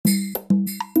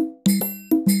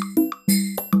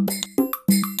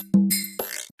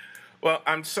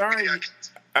I'm sorry. Maybe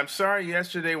I'm sorry.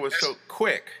 Yesterday was so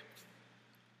quick.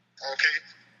 Okay.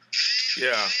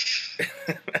 Yeah.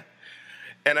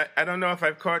 And I don't know if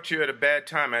I've caught you at a bad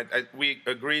time. We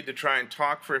agreed to try and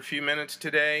talk for a few minutes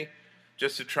today,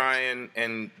 just to try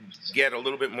and get a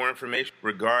little bit more information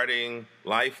regarding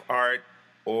Life Art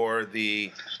or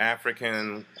the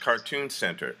African Cartoon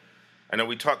Center. I know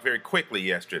we talked very quickly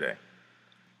yesterday.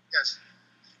 Yes.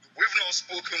 We've not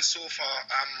spoken so far.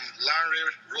 I'm Larry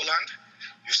Roland.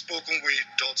 You've spoken with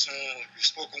Dotun. You've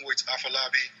spoken with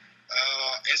Afolabi.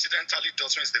 Incidentally,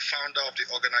 Dotun is the founder of the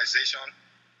organization.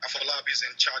 Afolabi is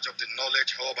in charge of the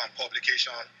Knowledge Hub and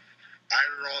publication. I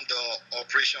run the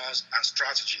operations and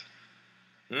strategy.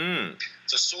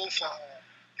 So far,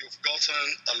 you've gotten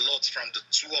a lot from the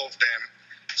two of them.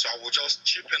 So I will just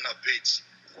chip in a bit.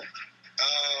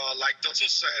 Like Dotun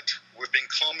said, we've been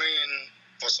coming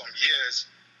for some years,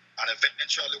 and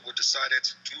eventually we decided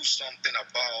to do something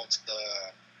about the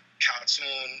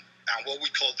cartoon and what we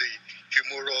call the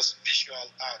humorous visual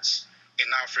arts in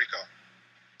Africa.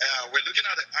 We're looking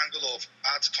at the angle of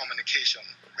art communication.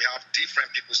 We have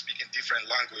different people speaking different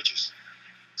languages.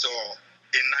 So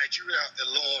in Nigeria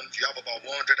alone, you have about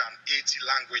 180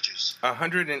 languages.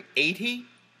 180?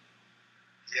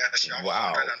 Yes, you have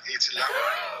Wow. 180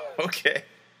 languages. Okay.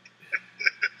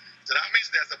 So that means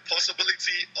there's a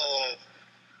possibility of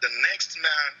the next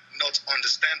man not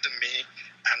understanding me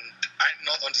and I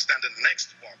not understanding the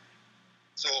next one.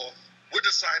 So we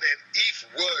decided if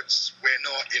words were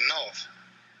not enough,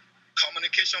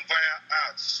 communication via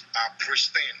arts are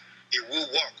pristine. It will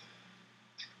work.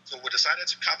 So we decided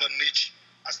to carve a niche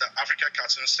as the Africa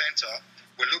Cartoon Center.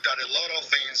 We looked at a lot of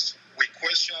things. We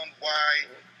questioned why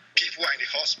people are in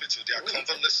the hospital, they are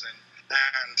convalescing,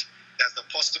 and there's the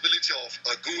possibility of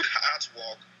a good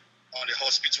artwork on the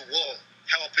hospital wall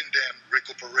helping them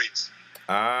recuperate.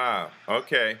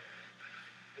 Okay.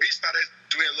 We started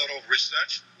doing a lot of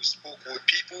research. We spoke with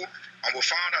people, and we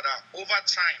found out that over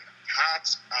time, art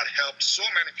had helped so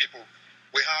many people.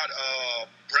 We had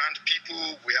brand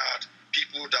people, we had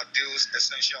people that deals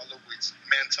essentially with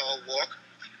mental work,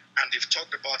 and they've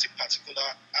talked about a particular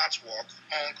artwork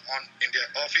hung on in their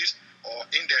office or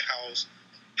in their house,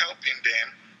 helping them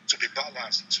to be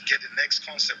balanced, to get the next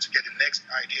concept, to get the next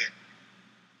idea.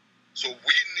 So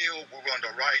we knew we were on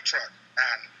the right track,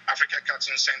 and Africa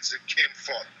Cartoon Center came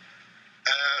forth.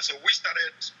 So we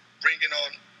started bringing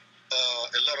on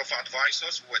a lot of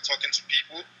advisors. We were talking to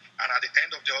people, and at the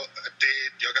end of the day,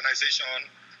 the organization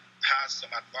has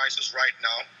some advisors right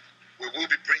now. We will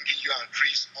be bringing you and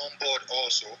Chris on board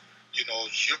also. You know,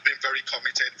 you've been very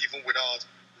committed, even without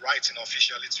writing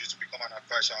officially to you to become an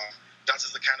advisor. That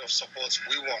is the kind of support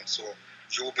we want. So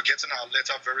you will be getting our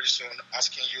letter very soon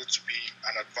asking you to be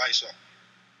an advisor.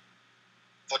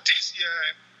 For this year,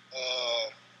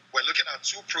 we're looking at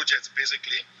two projects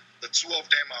basically. The two of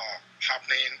them are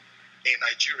happening in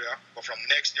Nigeria, but from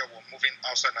next year we're moving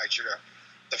outside Nigeria.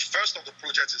 The first of the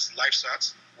projects is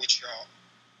LifeSat, which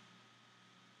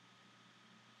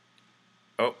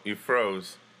Oh, you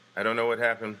froze. I don't know what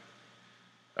happened.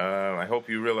 I hope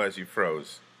you realize you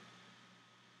froze.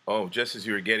 Oh, just as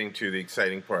you were getting to the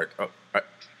exciting part.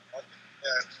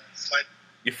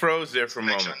 You froze there for a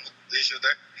moment. Issue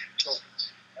there. So,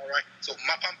 all right. So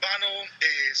Mapambano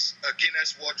is a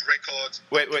Guinness World Record.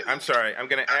 Wait. I'm sorry. I'm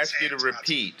going to ask you to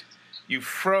repeat. You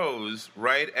froze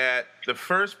right at the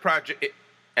first project,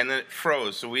 and then it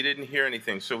froze, so we didn't hear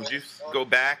anything. So would you go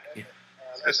back? Let me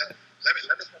come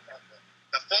back.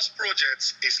 The first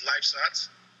project is LifeSat.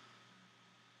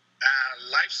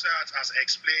 And LifeSat, as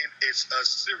explained, is a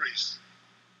series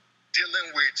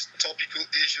dealing with topical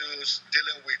issues,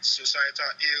 dealing with societal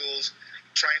ills,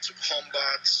 trying to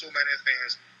combat so many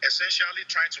things, essentially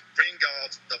trying to bring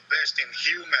out the best in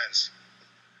humans.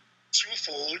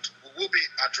 Twofold, we will be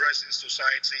addressing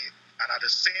society, and at the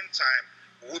same time,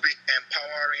 we will be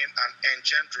empowering and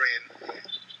engendering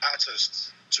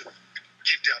artists to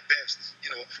give their best.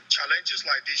 You know, challenges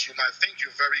like this, you might think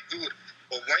you're very good,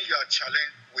 but when you are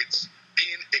challenged with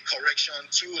being a correction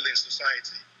tool in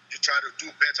society, you try to do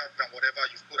better than whatever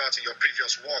you've put out in your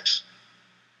previous works.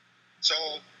 So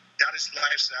that is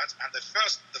LifeSat, and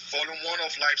the following one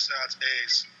of LifeSat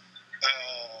is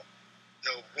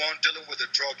the one dealing with the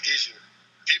drug issue,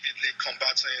 vividly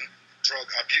combating drug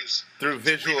abuse through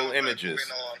visual images.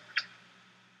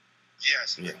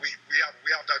 Yes, yeah. we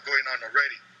have that going on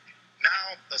already.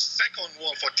 Now the second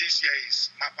one for this year is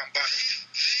Mapambano.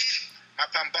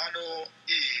 Mapambano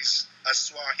is a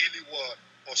Swahili word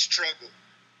for struggle.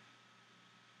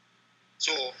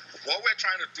 So what we're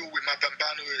trying to do with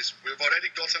Mapambano is we've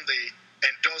already gotten the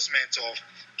endorsement of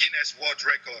Guinness World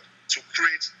Record to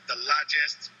create the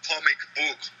largest comic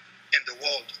book in the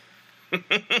world.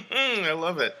 I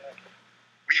love it.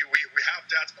 We have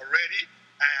that already,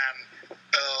 and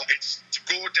it's to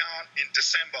go down in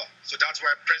December. So that's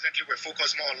why presently we're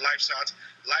focused more on LifeSat.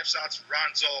 LifeSat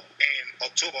runs up in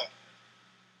October.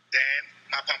 Then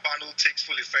Mapambano takes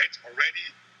full effect already.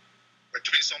 We're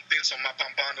doing some things on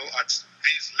Mapambano at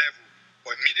this level,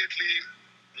 but immediately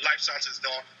LifeSat is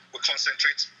done, we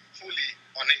concentrate fully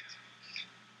on it.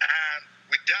 And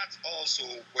with that also,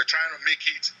 we're trying to make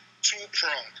it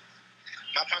two-pronged.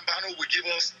 Mapambano will give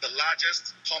us the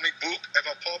largest comic book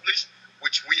ever published,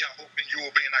 which we are hoping you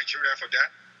will be in Nigeria for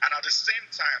that. And at the same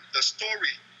time, the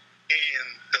story in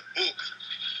the book,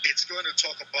 it's going to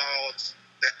talk about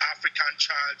the African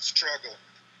child struggle.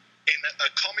 In a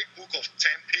comic book of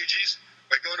 10 pages,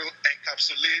 we're going to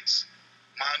encapsulate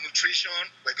malnutrition,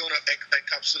 we're going to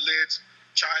encapsulate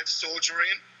child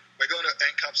soldiering, we're going to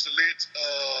encapsulate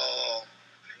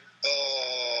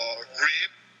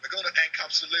rape, we're going to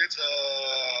encapsulate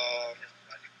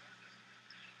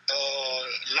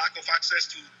lack of access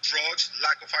to drugs,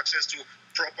 lack of access to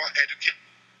proper education.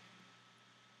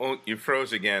 Oh, you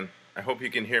froze again. I hope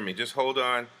you can hear me. Just hold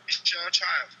on. Child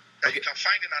that okay. You can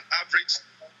find in an average.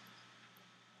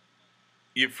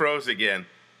 You froze again.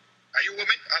 Are you with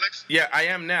me, Alex? Yeah, I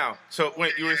am now. So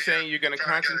when you were saying you're going to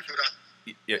concentrate,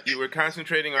 you were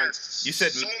concentrating on. You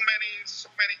said so many.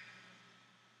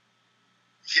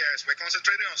 Yes, we're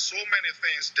concentrating on so many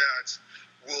things that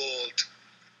would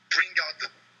bring out the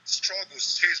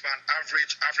struggles faced by an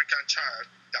average African child.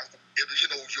 That you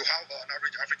have an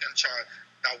average African child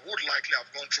that would likely have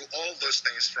gone through all those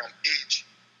things from age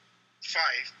 5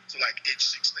 to like age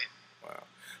 16. Wow.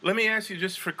 Let me ask you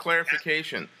just for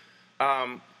clarification.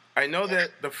 I know that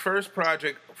the first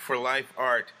project for Life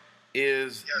Art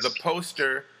is the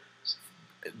poster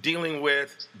dealing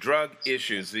with drug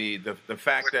issues, the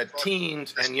fact that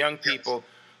teens and young people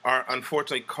are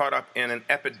unfortunately caught up in an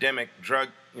epidemic drug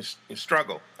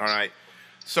struggle, all right?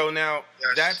 So now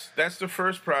that's the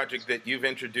first project that you've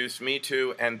introduced me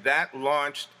to, and that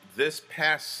launched this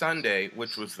past Sunday,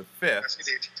 which was the 5th.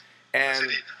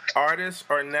 And artists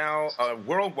are now,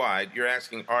 worldwide, you're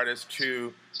asking artists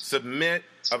to submit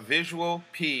a visual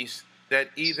piece that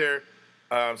either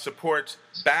supports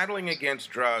battling against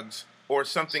drugs or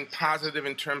something positive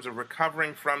in terms of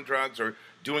recovering from drugs or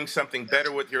doing something better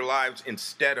with your lives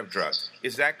instead of drugs.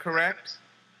 Is that correct?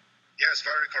 Yes,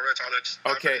 very correct, Alex.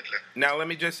 Okay. Definitely. Now let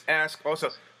me just ask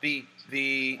also, the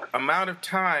amount of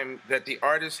time that the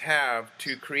artists have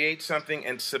to create something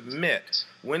and submit,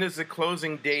 when is the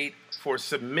closing date for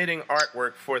submitting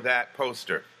artwork for that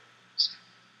poster?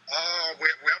 We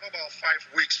have about 5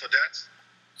 weeks for that.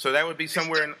 So that would be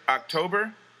somewhere in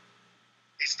October?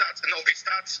 It starts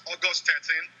August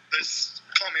 13th, this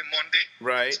coming Monday.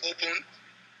 Right. It's open.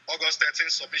 August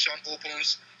 13th, submission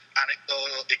opens, and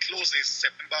it closes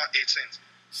September 18th.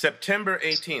 September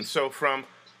 18th. So from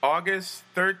August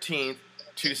 13th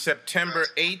to September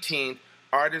 18th,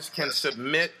 artists can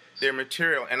submit their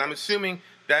material. And I'm assuming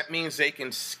that means they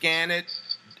can scan it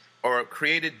or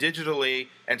create it digitally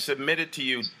and submit it to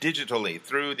you digitally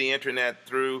through the internet,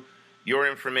 through your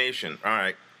information. All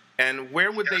right. And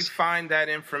where would they find that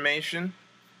information?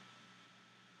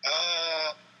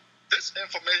 This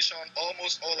information,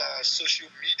 almost all our social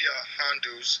media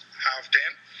handles have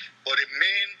them, but the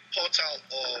main portal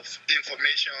of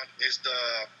information is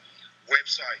the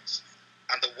website,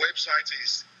 and the website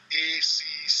is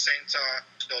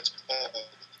accenter.org.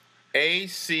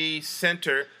 AC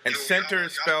Center, and center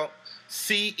is spelled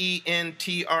CENTRE?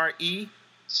 TRE,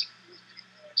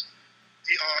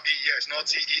 yes, not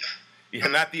TE. Yeah,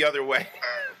 not the other way.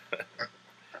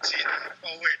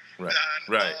 Right. And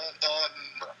right.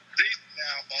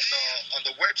 On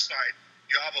the website,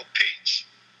 you have a page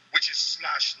which is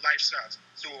 /LifeSat.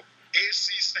 So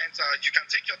AC Center, you can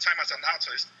take your time as an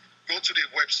artist, go to the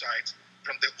website.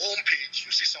 From the home page,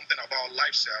 you see something about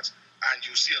LifeSat, and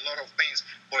you see a lot of things.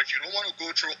 But if you don't want to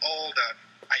go through all that,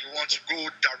 and you want to go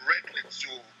directly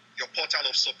to your portal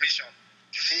of submission,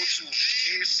 you go to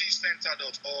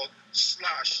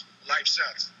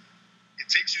accenter.org/LifeSat. It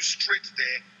takes you straight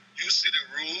there. You see the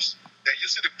rules, then you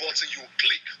see the button you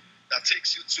click that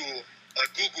takes you to a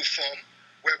Google form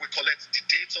where we collect the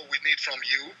data we need from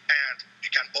you, and you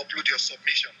can upload your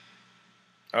submission.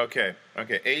 Okay.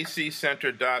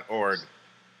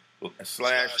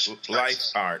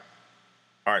 accenter.org/lifeart.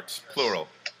 Arts, plural.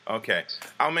 Okay.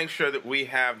 I'll make sure that we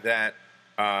have that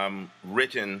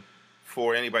written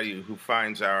for anybody who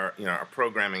finds our our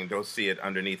programming, they'll see it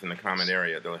underneath in the comment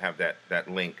area. They'll have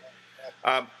that link.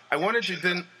 I wanted to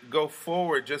then go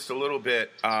forward just a little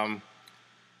bit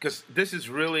because this is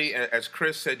really, as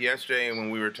Chris said yesterday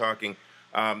when we were talking,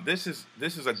 this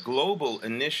is a global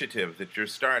initiative that you're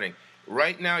starting.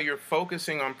 Right now, you're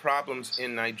focusing on problems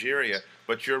in Nigeria,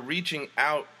 but you're reaching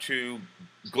out to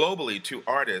globally to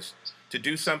artists to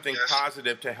do something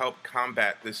positive to help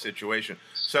combat this situation.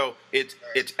 So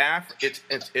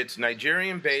it's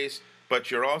Nigerian based,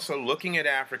 but you're also looking at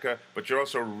Africa, but you're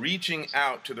also reaching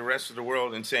out to the rest of the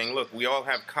world and saying, look, we all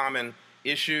have common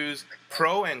issues,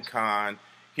 pro and con.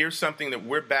 Here's something that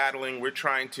we're battling, we're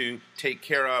trying to take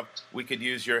care of. We could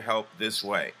use your help this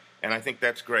way. And I think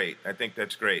that's great.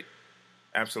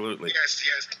 Absolutely. Yes.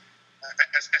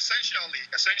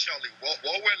 Essentially, what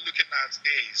we're looking at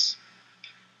is,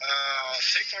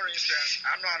 take for instance,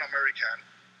 I'm not an American,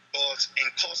 but in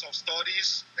course of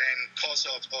studies and course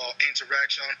of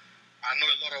interaction, I know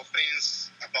a lot of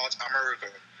things about America.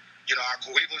 I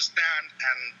could even stand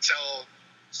and tell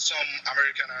some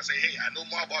American and say, hey, I know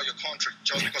more about your country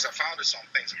just because I found some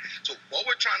things. So what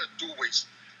we're trying to do is,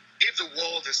 if the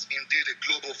world is indeed a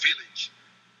global village,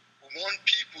 we want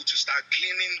people to start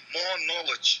gleaning more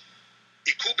knowledge.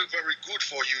 It could be very good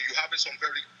for you. You're having some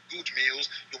very good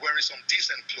meals, you're wearing some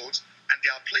decent clothes, and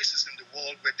there are places in the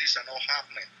world where these are not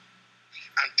happening.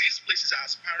 And these places are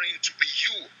aspiring to be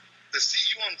you. They see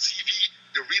you on TV,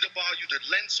 they read about you, they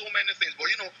learn so many things. But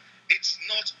it's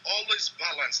not always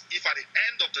balanced. If at the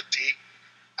end of the day,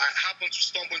 I happen to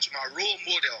stumble into my role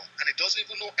model and it doesn't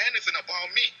even know anything about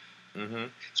me. Mm-hmm.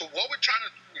 So what we're trying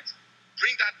to do is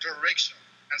bring that direction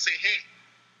and say, hey,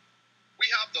 we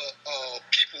have the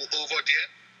people over there,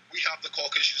 we have the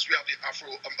Caucasians, we have the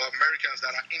Afro-Americans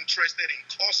that are interested in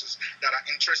causes, that are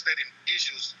interested in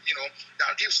issues,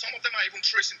 that if some of them are even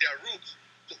tracing their roots.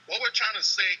 So what we're trying to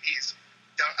say is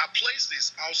there are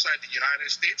places outside the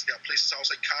United States, there are places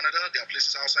outside Canada, there are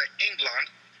places outside England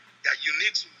that you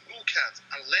need to look at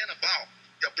and learn about.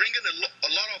 They're bringing a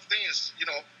lot of things,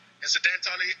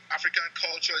 Incidentally, African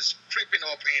culture is creeping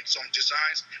up in some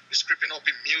designs, it's creeping up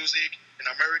in music in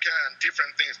America and different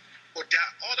things. But there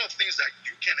are other things that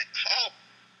you can help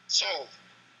solve.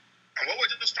 And what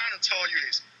we're just trying to tell you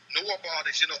is, know about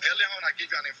this. Earlier on I gave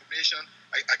you an information,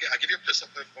 I give you a piece of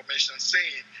information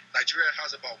saying Nigeria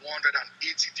has about 180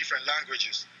 different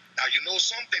languages. Now you know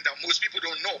something that most people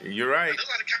don't know. You're right.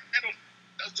 Those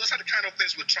are the kind of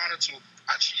things we're trying to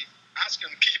achieve.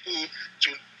 Asking people to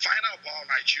find out about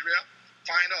Nigeria,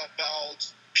 find out about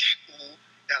people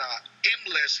that are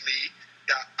aimlessly,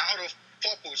 that out of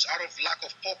purpose, out of lack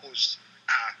of purpose,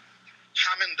 are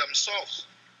harming themselves.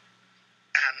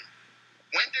 And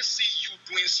when they see you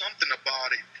doing something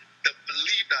about it, they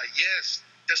believe that, yes,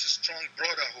 there's a strong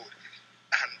brotherhood.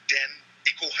 And then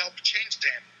it could help change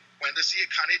them. When they see a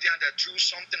Canadian that do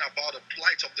something about the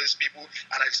plight of these people,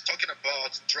 and is talking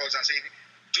about drugs and saying,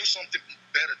 do something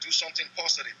better, do something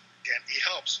positive, then it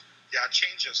helps. There are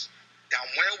changes. And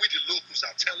when we, the locals,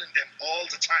 are telling them all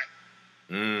the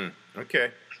time.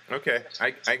 Okay.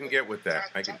 I can get with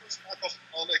that. I can.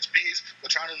 Knowledge base, we're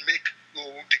trying to make the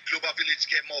global village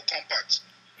get more compact.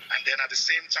 And then at the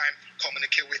same time,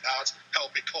 communicate with us,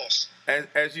 help a cause.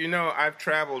 As you know, I've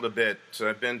traveled a bit. So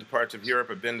I've been to parts of Europe.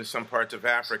 I've been to some parts of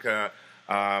Africa.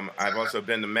 I've also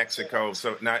been to Mexico.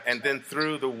 So now, and then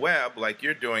through the web, like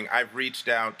you're doing, I've reached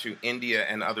out to India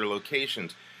and other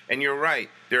locations. And you're right.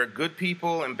 There are good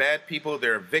people and bad people.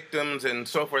 There are victims and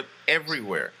so forth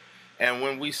everywhere. And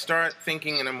when we start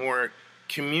thinking in a more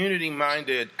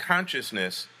community-minded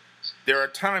consciousness, there are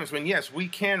times when, yes, we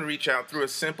can reach out through a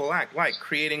simple act, like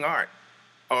creating art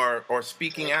or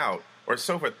speaking out or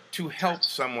so forth, to help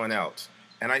someone else.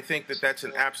 And I think that that's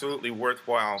an absolutely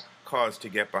worthwhile cause to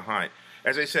get behind.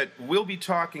 As I said, we'll be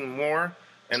talking more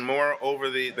and more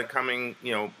over the coming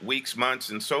weeks, months,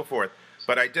 and so forth.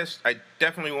 But I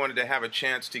definitely wanted to have a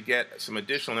chance to get some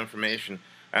additional information.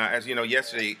 As you know,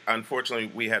 yesterday, unfortunately,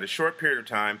 we had a short period of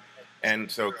time, and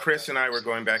so Chris and I were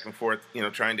going back and forth,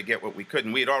 trying to get what we could.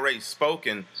 And we had already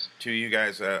spoken to you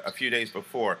guys a few days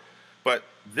before. But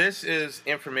this is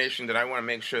information that I want to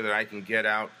make sure that I can get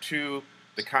out to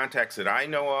the contacts that I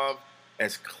know of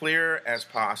as clear as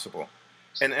possible.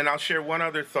 And I'll share one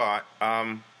other thought.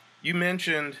 You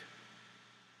mentioned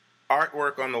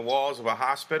artwork on the walls of a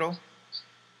hospital,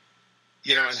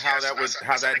 and how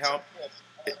that helped.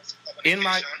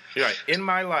 In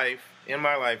my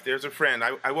life, there's a friend.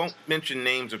 I won't mention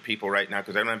names of people right now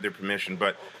because I don't have their permission,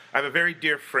 but I have a very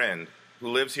dear friend who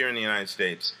lives here in the United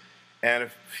States. And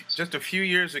just a few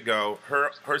years ago,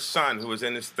 her son, who was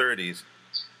in his 30s,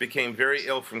 became very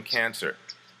ill from cancer.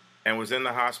 and was in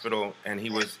the hospital, and he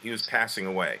was passing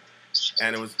away,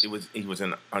 and he was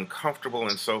uncomfortable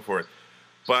and so forth.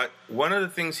 But one of the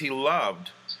things he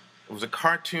loved was a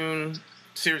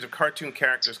series of cartoon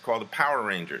characters called the Power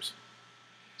Rangers.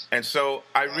 And so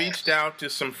I reached out to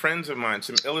some friends of mine,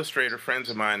 some illustrator friends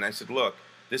of mine, and I said, look,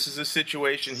 this is a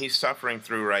situation he's suffering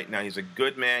through right now. He's a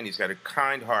good man. He's got a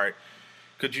kind heart.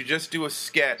 Could you just do a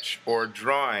sketch or a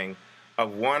drawing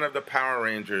of one of the Power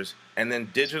Rangers and then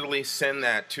digitally send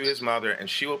that to his mother, and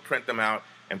she will print them out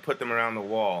and put them around the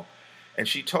wall? And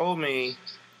she told me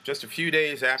just a few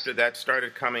days after that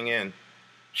started coming in,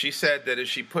 she said that as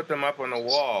she put them up on the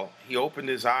wall, he opened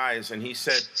his eyes and he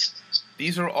said,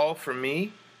 these are all for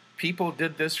me? People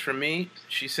did this for me?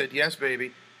 She said, yes,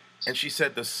 baby. And she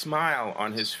said the smile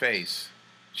on his face,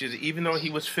 she said, even though he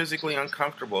was physically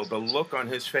uncomfortable, the look on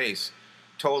his face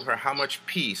told her how much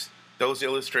peace those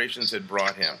illustrations had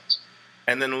brought him.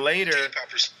 And then later,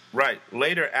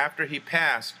 after he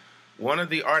passed, one of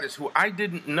the artists who I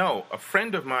didn't know, a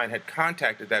friend of mine had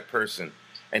contacted that person,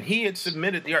 and he had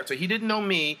submitted the art. So he didn't know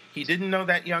me, he didn't know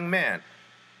that young man.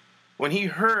 When he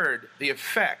heard the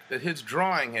effect that his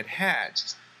drawing had,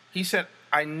 he said,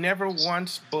 I never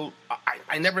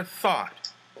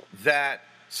thought that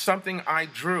something I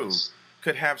drew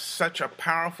could have such a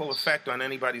powerful effect on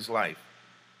anybody's life.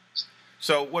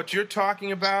 So what you're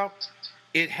talking about,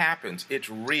 it happens. It's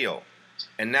real.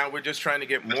 And now we're just trying to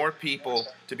get more people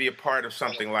to be a part of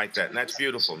something like that. And that's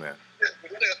beautiful, man. We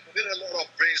did a lot of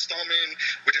brainstorming.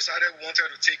 We decided we wanted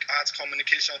to take arts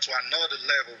communication to another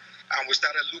level. And we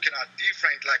started looking at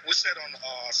different, like we said on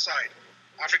our side,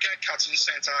 African Cartoon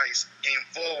Center is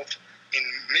involved in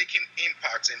making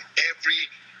impacts in every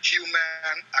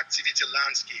human activity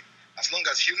landscape. As long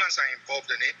as humans are involved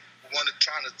in it, we want to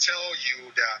try to tell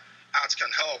you that arts can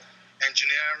help.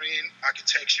 Engineering,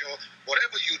 architecture,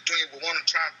 whatever you're doing, we want to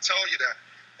try and tell you that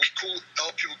we could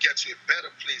help you get to a better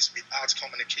place with arts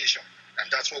communication. And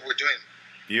that's what we're doing.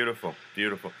 Beautiful,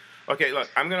 beautiful. Okay, look,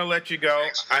 I'm going to let you go.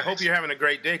 Thanks. I hope you're having a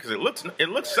great day because it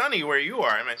looks sunny where you are.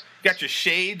 I mean, you got your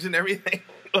shades and everything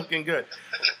looking good.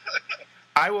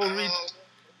 I will read.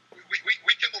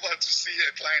 We came over to see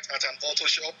a client at an auto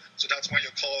shop, so that's when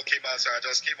your call came out. So I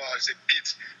just came out. It's a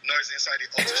bit noisy inside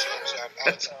the auto shop, so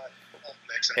I'm outside.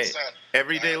 Hey,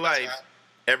 everyday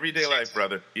life,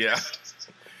 brother. Yeah.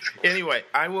 Anyway,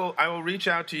 I will reach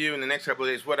out to you in the next couple of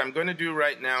days. What I'm going to do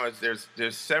right now is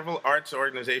there's several arts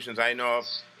organizations I know of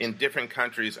in different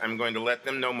countries. I'm going to let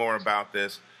them know more about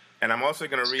this, and I'm also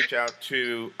going to reach out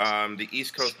to the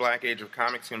East Coast Black Age of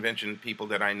Comics Convention people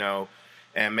that I know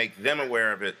and make them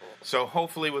aware of it. So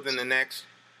hopefully within the next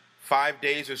 5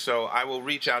 days or so, I will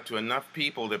reach out to enough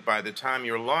people that by the time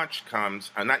your launch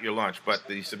comes, not your launch, but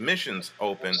the submissions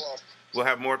open, we'll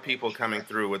have more people coming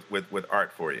through with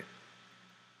art for you.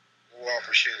 Well, I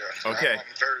appreciate that. Okay. I'm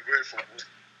very grateful.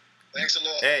 Thanks a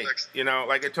lot. Hey, Alex.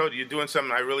 Like I told you, you're doing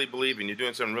something I really believe in. You're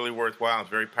doing something really worthwhile. It's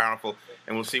very powerful,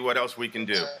 and we'll see what else we can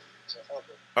do.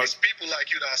 It's people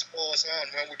like you that spur us on.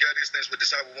 When we get these things, we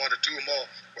decide we want to do more.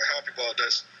 We're happy about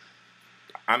this.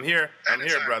 I'm here,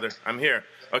 brother. I'm here.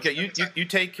 Okay, you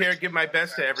take care. Give my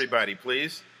best to everybody,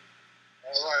 please.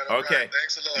 All right. Okay.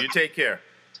 Thanks a lot. You take care.